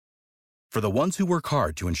For the ones who work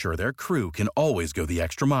hard to ensure their crew can always go the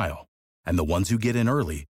extra mile, and the ones who get in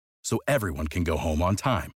early so everyone can go home on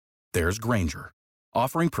time, there's Grainger,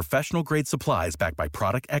 offering professional-grade supplies backed by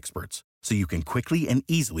product experts so you can quickly and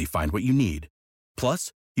easily find what you need.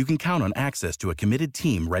 Plus, you can count on access to a committed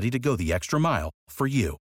team ready to go the extra mile for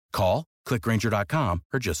you. Call, click Grainger.com,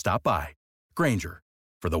 or just stop by. Grainger,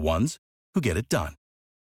 for the ones who get it done.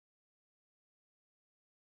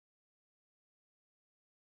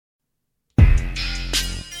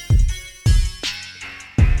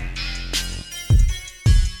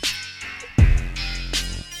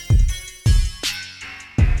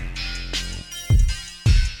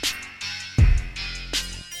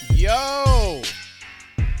 Yo!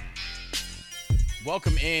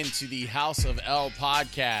 Welcome into the House of L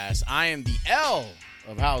podcast. I am the L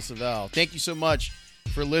of House of L. Thank you so much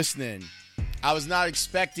for listening. I was not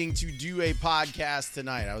expecting to do a podcast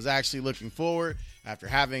tonight. I was actually looking forward, after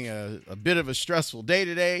having a bit of a stressful day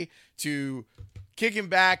today, to kicking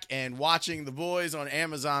back and watching The Boys on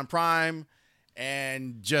Amazon Prime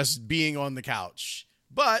and just being on the couch.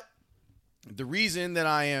 But the reason that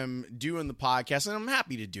I am doing the podcast, and I'm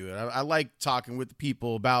happy to do it, I like talking with the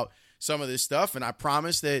people about some of this stuff, and I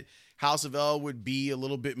promised that House of L would be a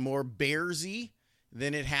little bit more Bearsy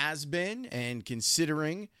than it has been, and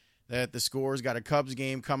considering that the Score's got a Cubs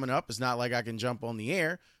game coming up, it's not like I can jump on the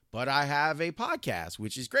air, but I have a podcast,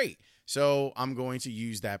 which is great, so I'm going to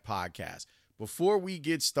use that podcast. Before we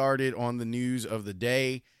get started on the news of the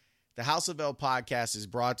day, the House of L podcast is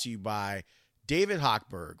brought to you by David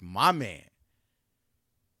Hochberg, my man.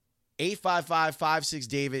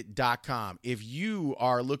 855-56David.com. If you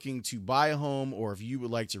are looking to buy a home, or if you would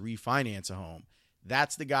like to refinance a home,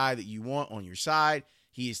 that's the guy that you want on your side.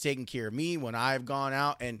 He has taken care of me when I've gone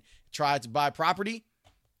out and tried to buy property.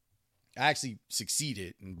 I actually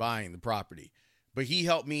succeeded in buying the property, but he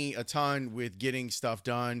helped me a ton with getting stuff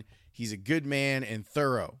done. He's a good man and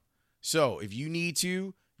thorough. So if you need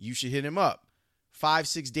to, you should hit him up.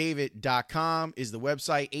 56David.com is the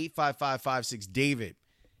website. 855-56David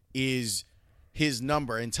is his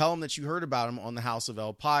number, and tell him that you heard about him on the House of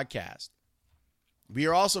L podcast. We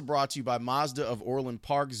are also brought to you by Mazda of Orland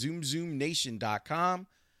Park, ZoomZoomNation.com.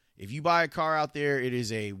 If you buy a car out there, it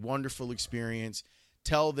is a wonderful experience.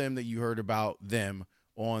 Tell them that you heard about them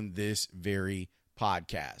on this very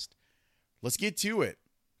podcast. Let's get to it.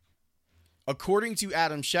 According to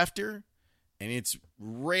Adam Schefter, and it's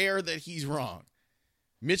rare that he's wrong,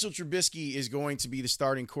 Mitchell Trubisky is going to be the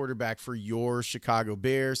starting quarterback for your Chicago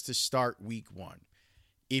Bears to start week 1.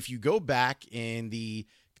 If you go back in the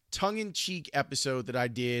tongue-in-cheek episode that I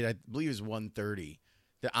did, I believe it was 130,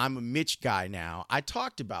 that I'm a Mitch guy now, I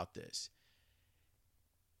talked about this.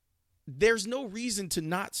 There's no reason to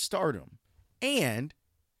not start him. And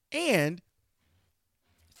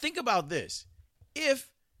think about this.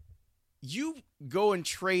 If you go and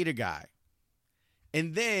trade a guy,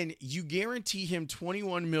 and then you guarantee him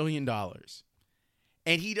 $21 million,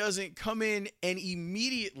 and he doesn't come in and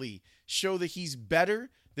immediately show that he's better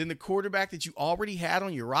than the quarterback that you already had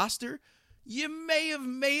on your roster, you may have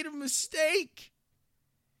made a mistake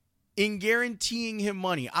in guaranteeing him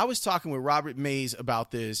money. I was talking with Robert Mays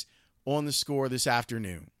about this on the Score this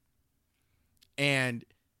afternoon, and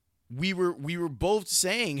we were both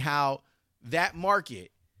saying how that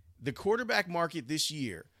market, the quarterback market this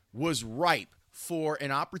year, was ripe for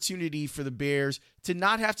an opportunity for the Bears to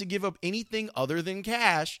not have to give up anything other than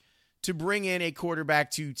cash to bring in a quarterback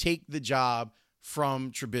to take the job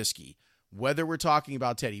from Trubisky. Whether we're talking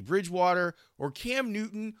about Teddy Bridgewater or Cam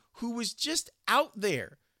Newton, who was just out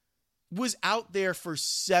there for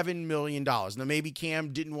 $7 million. Now, maybe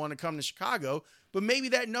Cam didn't want to come to Chicago, but maybe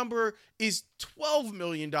that number is $12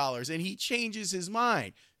 million and he changes his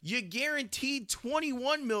mind. You guaranteed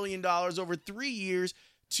 $21 million over 3 years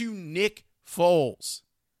to Nick Foles.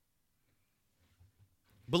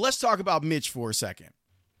 But let's talk about Mitch for a second.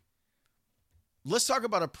 Let's talk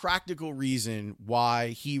about a practical reason why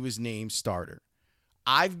he was named starter.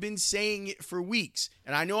 I've been saying it for weeks,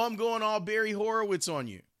 and I know I'm going all Barry Horowitz on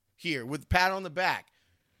you here with pat on the back.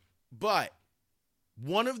 But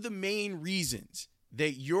one of the main reasons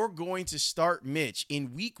that you're going to start Mitch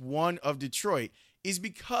in week 1 of Detroit is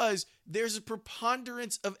because there's a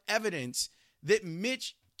preponderance of evidence that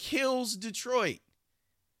Mitch kills Detroit.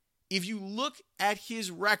 If you look at his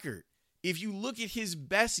record, if you look at his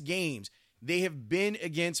best games, they have been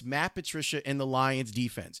against Matt Patricia and the Lions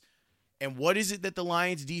defense. And what is it that the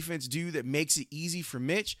Lions defense do that makes it easy for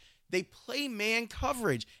Mitch? They play man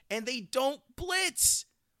coverage and they don't blitz.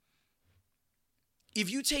 If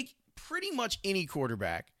you take pretty much any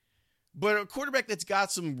quarterback, but a quarterback that's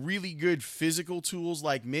got some really good physical tools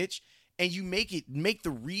like Mitch, and you make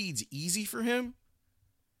the reads easy for him,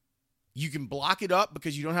 you can block it up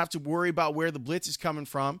because you don't have to worry about where the blitz is coming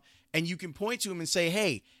from, and you can point to him and say,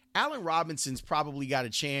 hey, Allen Robinson's probably got a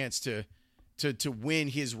chance to win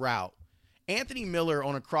his route. Anthony Miller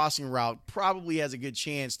on a crossing route probably has a good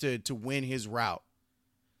chance to win his route.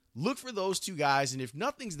 Look for those two guys, and if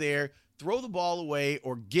nothing's there, throw the ball away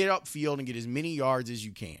or get upfield and get as many yards as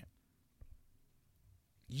you can.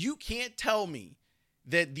 You can't tell me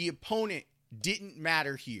that the opponent didn't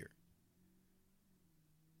matter here.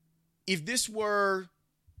 If this were,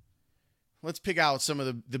 let's pick out some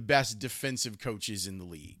of the best defensive coaches in the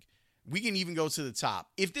league. We can even go to the top.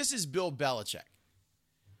 If this is Bill Belichick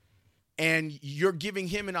and you're giving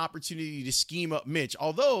him an opportunity to scheme up Mitch,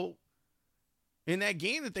 although in that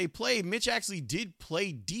game that they played, Mitch actually did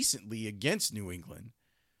play decently against New England.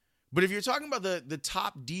 But if you're talking about the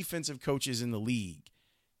top defensive coaches in the league,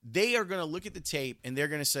 they are going to look at the tape and they're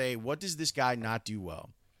going to say, what does this guy not do well?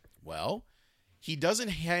 Well, he doesn't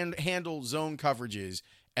handle zone coverages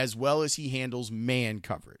as well as he handles man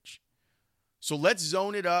coverage. So let's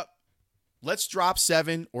zone it up. Let's drop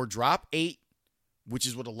 7 or drop 8, which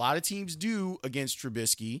is what a lot of teams do against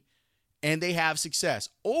Trubisky, and they have success.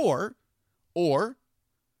 Or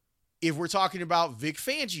if we're talking about Vic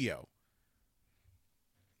Fangio,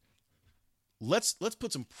 let's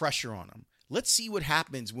put some pressure on him. Let's see what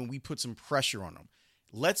happens when we put some pressure on him.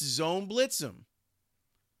 Let's zone blitz him.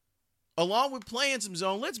 Along with playing some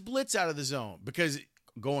zone, let's blitz out of the zone, because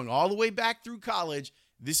going all the way back through college,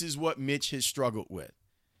 this is what Mitch has struggled with.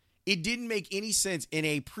 It didn't make any sense in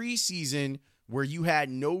a preseason where you had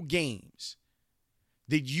no games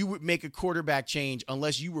that you would make a quarterback change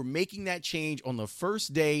unless you were making that change on the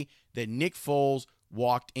first day that Nick Foles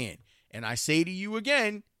walked in. And I say to you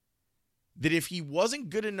again that if he wasn't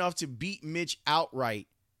good enough to beat Mitch outright,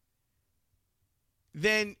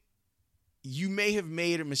 then you may have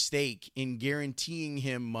made a mistake in guaranteeing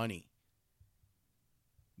him money.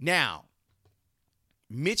 Now,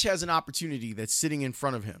 Mitch has an opportunity that's sitting in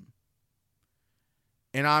front of him.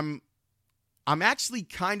 And I'm actually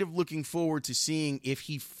kind of looking forward to seeing if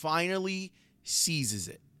he finally seizes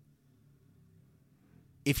it.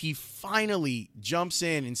 If he finally jumps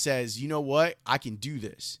in and says, you know what, I can do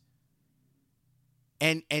this.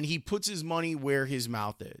 And he puts his money where his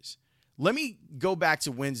mouth is. Let me go back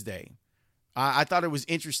to Wednesday. I thought it was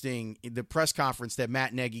interesting, the press conference that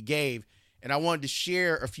Matt Nagy gave, and I wanted to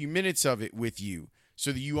share a few minutes of it with you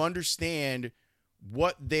so that you understand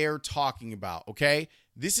what they're talking about, okay?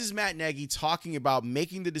 This is Matt Nagy talking about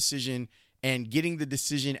making the decision and getting the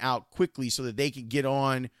decision out quickly so that they can get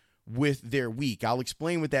on with their week. I'll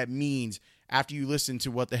explain what that means after you listen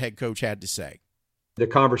to what the head coach had to say. The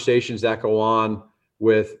conversations that go on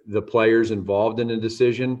with the players involved in the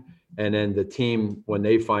decision and then the team when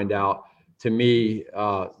they find out, to me,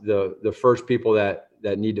 the first people that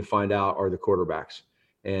need to find out are the quarterbacks.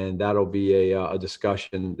 And that'll be a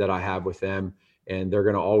discussion that I have with them. And they're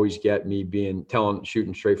going to always get me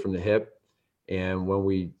shooting straight from the hip. And when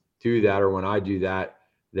we do that, or when I do that,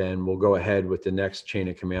 then we'll go ahead with the next chain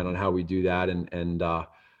of command on how we do that. And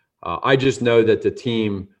I just know that the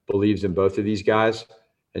team believes in both of these guys.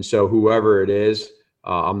 And so whoever it is,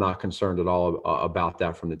 I'm not concerned at all about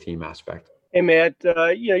that from the team aspect. Hey, Matt,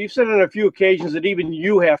 you've said on a few occasions that even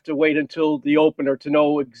you have to wait until the opener to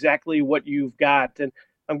know exactly what you've got. And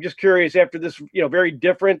I'm just curious, after this, very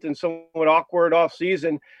different and somewhat awkward off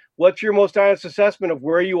season, what's your most honest assessment of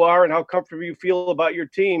where you are and how comfortable you feel about your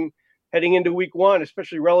team heading into week 1,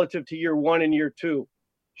 especially relative to year 1 and year 2?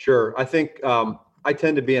 Sure. I think I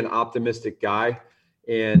tend to be an optimistic guy,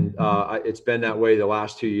 and it's been that way the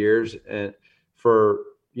last 2 years. And for,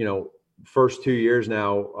 first 2 years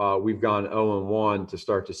now, we've gone 0-1 to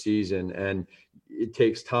start the season, and it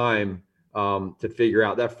takes time to figure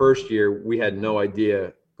out. That first year, we had no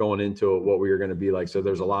idea going into it what we were going to be like. So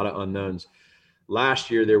there's a lot of unknowns. Last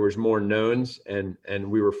year, there was more knowns, and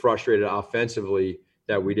we were frustrated offensively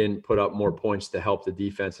that we didn't put up more points to help the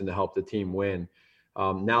defense and to help the team win.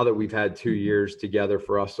 Now that we've had 2 years together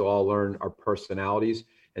for us to all learn our personalities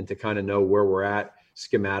and to kind of know where we're at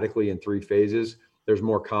schematically in 3 phases, there's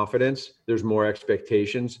more confidence, there's more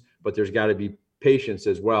expectations, but there's got to be patience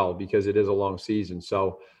as well because it is a long season.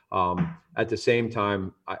 So at the same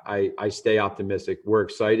time, I stay optimistic. We're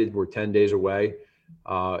excited. We're 10 days away.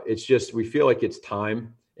 It's just, we feel like it's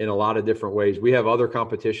time in a lot of different ways. We have other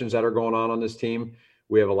competitions that are going on this team.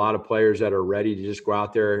 We have a lot of players that are ready to just go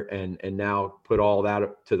out there and now put all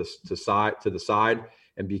that to the side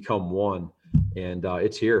and become one. And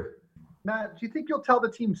it's here. Matt, do you think you'll tell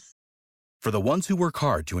the team? For the ones who work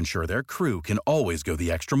hard to ensure their crew can always go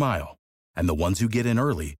the extra mile, and the ones who get in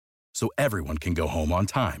early so everyone can go home on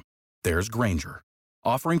time. There's Grainger,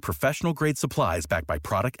 offering professional-grade supplies backed by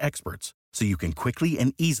product experts so you can quickly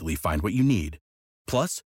and easily find what you need.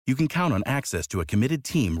 Plus, you can count on access to a committed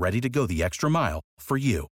team ready to go the extra mile for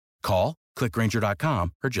you. Call, click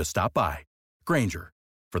Grainger.com, or just stop by. Grainger,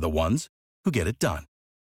 for the ones who get it done.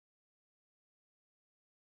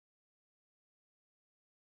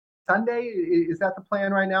 Sunday, is that the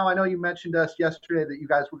plan right now? I know you mentioned us yesterday that you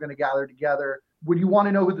guys were going to gather together. Would you want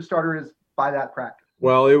to know who the starter is by that practice?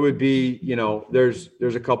 Well, it would be, there's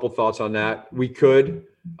a couple thoughts on that. We could,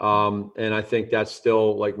 and I think that's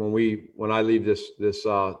still like when I leave this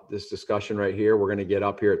discussion right here, we're going to get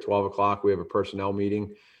up here at 12 o'clock. We have a personnel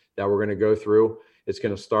meeting that we're going to go through. It's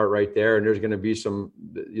going to start right there. And there's going to be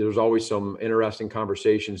there's always some interesting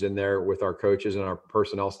conversations in there with our coaches and our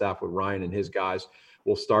personnel staff with Ryan and his guys.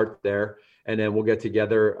 We'll start there, and then we'll get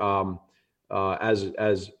together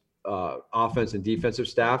as offense and defensive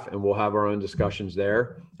staff, and we'll have our own discussions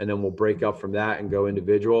there. And then we'll break up from that and go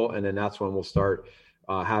individual. And then that's when we'll start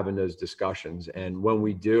having those discussions. And when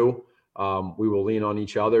we do, we will lean on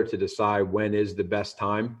each other to decide when is the best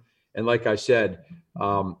time. And like I said,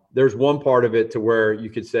 there's one part of it to where you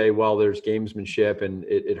could say, well, there's gamesmanship and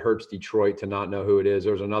it hurts Detroit to not know who it is.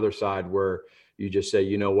 There's another side where you just say,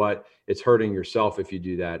 you know what, it's hurting yourself if you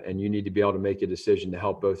do that. And you need to be able to make a decision to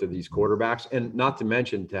help both of these quarterbacks, and not to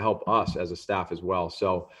mention to help us as a staff as well.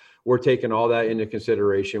 So we're taking all that into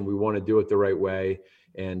consideration. We want to do it the right way.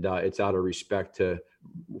 And it's out of respect to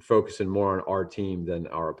focusing more on our team than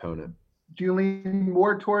our opponent. Do you lean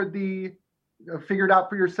more toward the figured out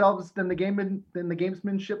for yourselves than the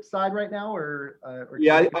gamesmanship side right now, or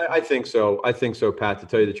yeah, I think so. I think so, Pat. To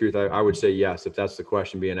tell you the truth, I would say yes. If that's the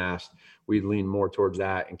question being asked, we'd lean more towards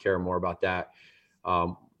that and care more about that.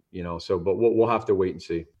 But we'll have to wait and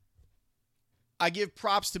see. I give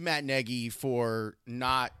props to Matt Nagy for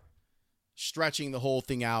not stretching the whole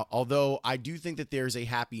thing out, although I do think that there's a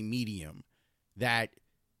happy medium that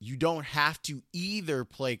you don't have to either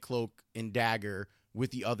play cloak and dagger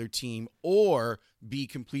with the other team or be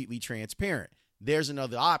completely transparent. There's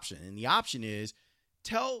another option, and the option is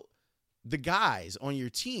tell the guys on your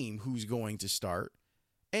team who's going to start,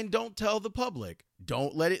 and don't tell the public.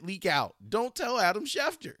 Don't let it leak out. Don't tell Adam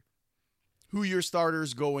Schefter who your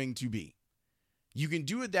starter's going to be. You can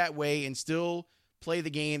do it that way and still play the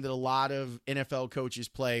game that a lot of NFL coaches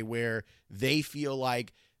play, where they feel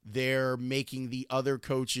like they're making the other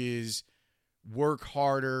coaches work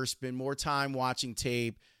harder, spend more time watching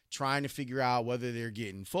tape, trying to figure out whether they're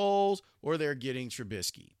getting Foles or they're getting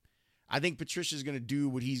Trubisky. I think Patricia's going to do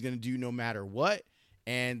what he's going to do no matter what.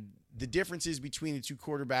 And the differences between the two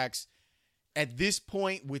quarterbacks at this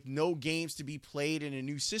point, with no games to be played in a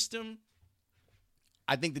new system,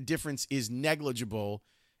 I think the difference is negligible,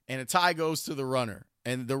 and a tie goes to the runner.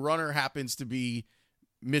 And the runner happens to be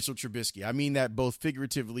Mitchell Trubisky. I mean that both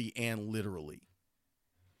figuratively and literally.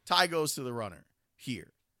 Tie goes to the runner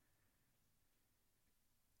here.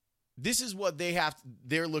 This is what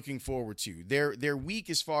they're looking forward to. They're weak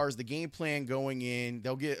as far as the game plan going in.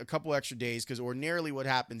 They'll get a couple extra days, because ordinarily what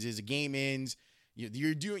happens is a game ends.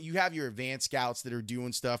 You have your advanced scouts that are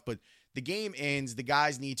doing stuff, but the game ends. The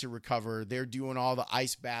guys need to recover. They're doing all the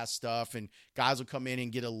ice bath stuff, and guys will come in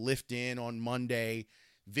and get a lift in on Monday.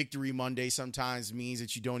 Victory Monday sometimes means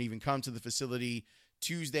that you don't even come to the facility.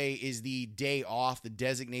 Tuesday is the day off, the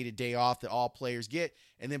designated day off that all players get.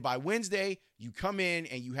 And then by Wednesday, you come in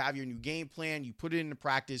and you have your new game plan. You put it into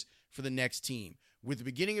practice for the next team. With the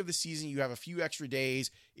beginning of the season, you have a few extra days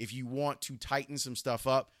if you want to tighten some stuff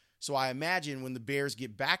up. So I imagine when the Bears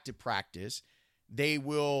get back to practice, they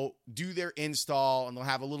will do their install and they'll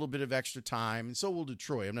have a little bit of extra time. And so will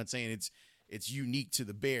Detroit. I'm not saying it's unique to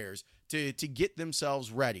the Bears to get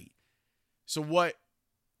themselves ready. So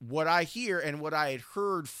what I hear and what I had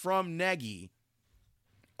heard from Nagy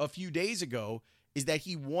a few days ago is that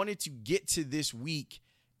he wanted to get to this week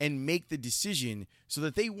and make the decision so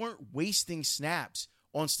that they weren't wasting snaps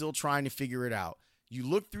on still trying to figure it out. You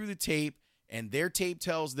look through the tape, and their tape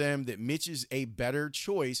tells them that Mitch is a better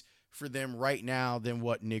choice for them right now than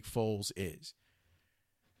what Nick Foles is.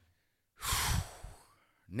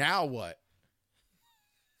 Now what?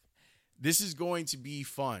 This is going to be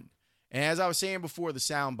fun. And as I was saying before the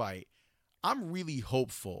soundbite, I'm really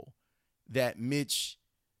hopeful that Mitch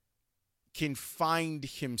can find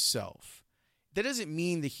himself. That doesn't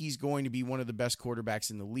mean that he's going to be one of the best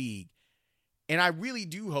quarterbacks in the league. And I really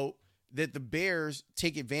do hope that the Bears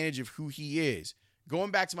take advantage of who he is.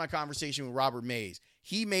 Going back to my conversation with Robert Mays,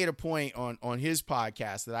 he made a point on his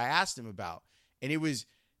podcast that I asked him about. And it was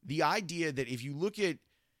the idea that if you look at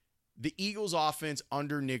the Eagles offense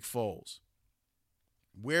under Nick Foles,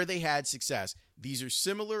 where they had success, these are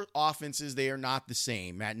similar offenses. They are not the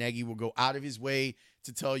same. Matt Nagy will go out of his way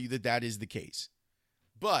to tell you that that is the case.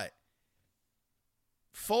 But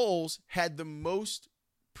Foles had the most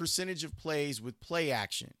percentage of plays with play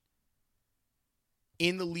action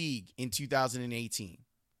in the league in 2018.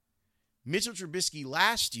 Mitchell Trubisky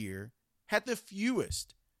last year had the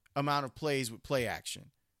fewest amount of plays with play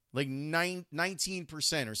action, like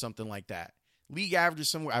 19% or something like that. League average is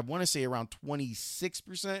somewhere, I want to say around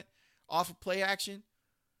 26% off of play action.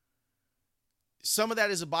 Some of that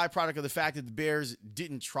is a byproduct of the fact that the Bears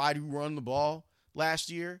didn't try to run the ball last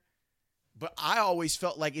year. But I always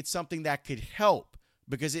felt like it's something that could help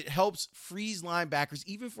because it helps freeze linebackers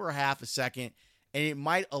even for a half a second. And it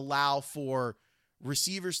might allow for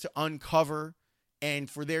receivers to uncover and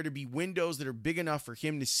for there to be windows that are big enough for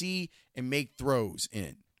him to see and make throws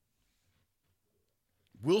in.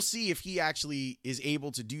 We'll see if he actually is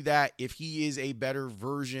able to do that, if he is a better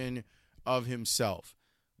version of himself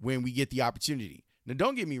when we get the opportunity. Now,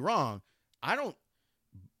 don't get me wrong.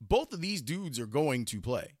 Both of these dudes are going to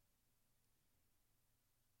play.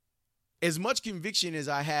 As much conviction as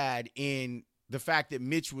I had in the fact that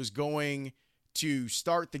Mitch was going to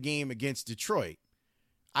start the game against Detroit,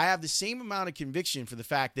 I have the same amount of conviction for the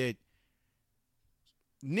fact that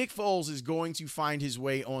Nick Foles is going to find his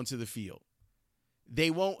way onto the field. They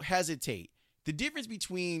won't hesitate. The difference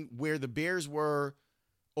between where the Bears were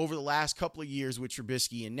over the last couple of years with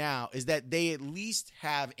Trubisky and now is that they at least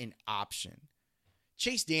have an option.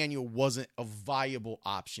 Chase Daniel wasn't a viable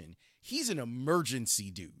option. He's an emergency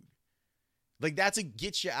dude. Like, that's a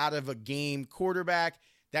get you out of a game quarterback.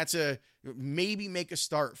 That's a maybe make a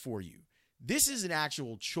start for you. This is an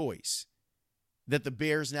actual choice that the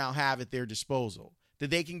Bears now have at their disposal that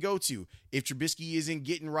they can go to. If Trubisky isn't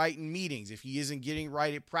getting right in meetings, if he isn't getting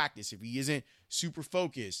right at practice, if he isn't super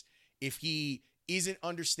focused, if he isn't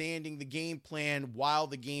understanding the game plan while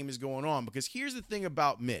the game is going on. Because here's the thing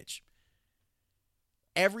about Mitch.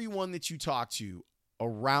 Everyone that you talk to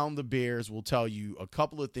around the Bears will tell you a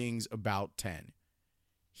couple of things about 10.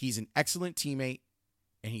 He's an excellent teammate,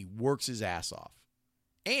 and he works his ass off.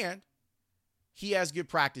 And he has good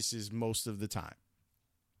practices most of the time.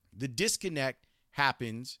 The disconnect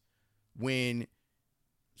happens when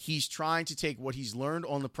he's trying to take what he's learned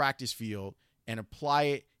on the practice field and apply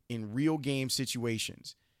it in real game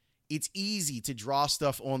situations. It's easy to draw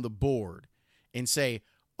stuff on the board and say,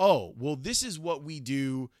 oh, well, this is what we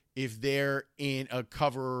do if they're in a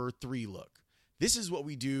cover 3 look. This is what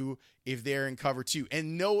we do if they're in cover 2,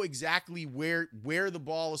 and know exactly where the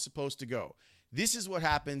ball is supposed to go. This is what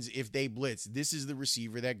happens if they blitz. This is the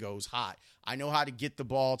receiver that goes hot. I know how to get the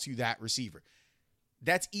ball to that receiver.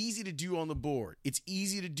 That's easy to do on the board. It's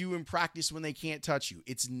easy to do in practice when they can't touch you.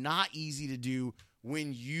 It's not easy to do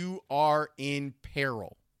when you are in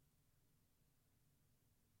peril.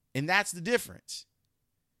 And that's the difference.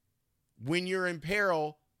 When you're in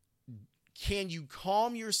peril, can you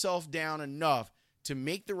calm yourself down enough to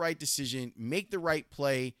make the right decision, make the right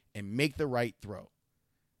play, and make the right throw?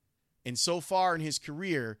 And so far in his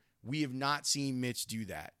career, we have not seen Mitch do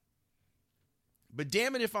that. But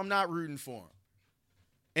damn it if I'm not rooting for him.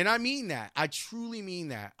 And I mean that. I truly mean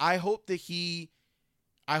that. I hope that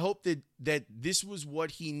that this was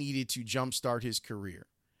what he needed to jumpstart his career.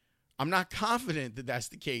 I'm not confident that that's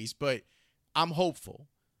the case, but I'm hopeful.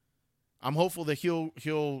 I'm hopeful that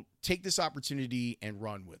he'll take this opportunity and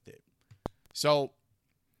run with it. So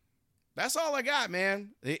that's all I got,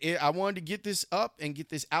 man. I wanted to get this up and get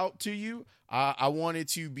this out to you. I wanted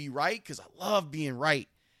to be right because I love being right.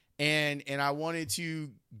 And I wanted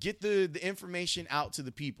to get the information out to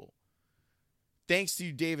the people. Thanks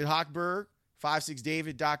to David Hochberg,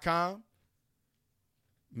 56david.com.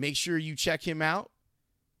 Make sure you check him out.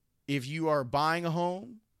 If you are buying a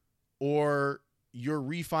home or you're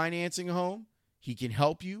refinancing a home, he can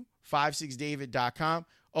help you. 56david.com.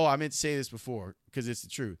 Oh, I meant to say this before because it's the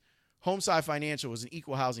truth. Homeside Financial is an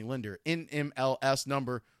equal housing lender. NMLS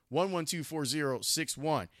number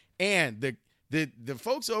 1124061. And the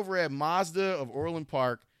folks over at Mazda of Orland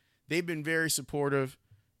Park, they've been very supportive,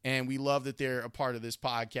 and we love that they're a part of this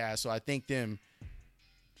podcast. So I thank them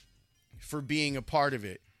for being a part of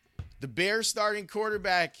it. The Bears starting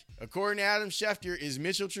quarterback, according to Adam Schefter, is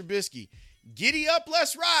Mitchell Trubisky. Giddy up,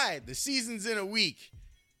 let's ride. The season's in a week.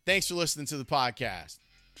 Thanks for listening to the podcast.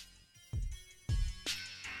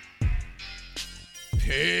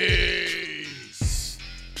 Peace.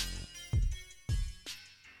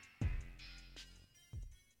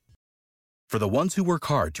 For the ones who work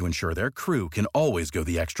hard to ensure their crew can always go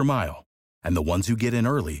the extra mile, and the ones who get in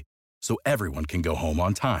early so everyone can go home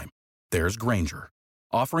on time, there's Grainger,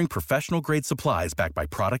 offering professional-grade supplies backed by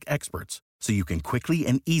product experts so you can quickly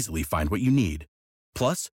and easily find what you need.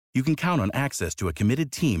 Plus, you can count on access to a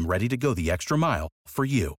committed team ready to go the extra mile for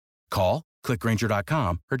you. Call, click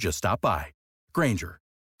Grainger.com, or just stop by. Grainger,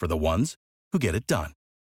 for the ones who get it done.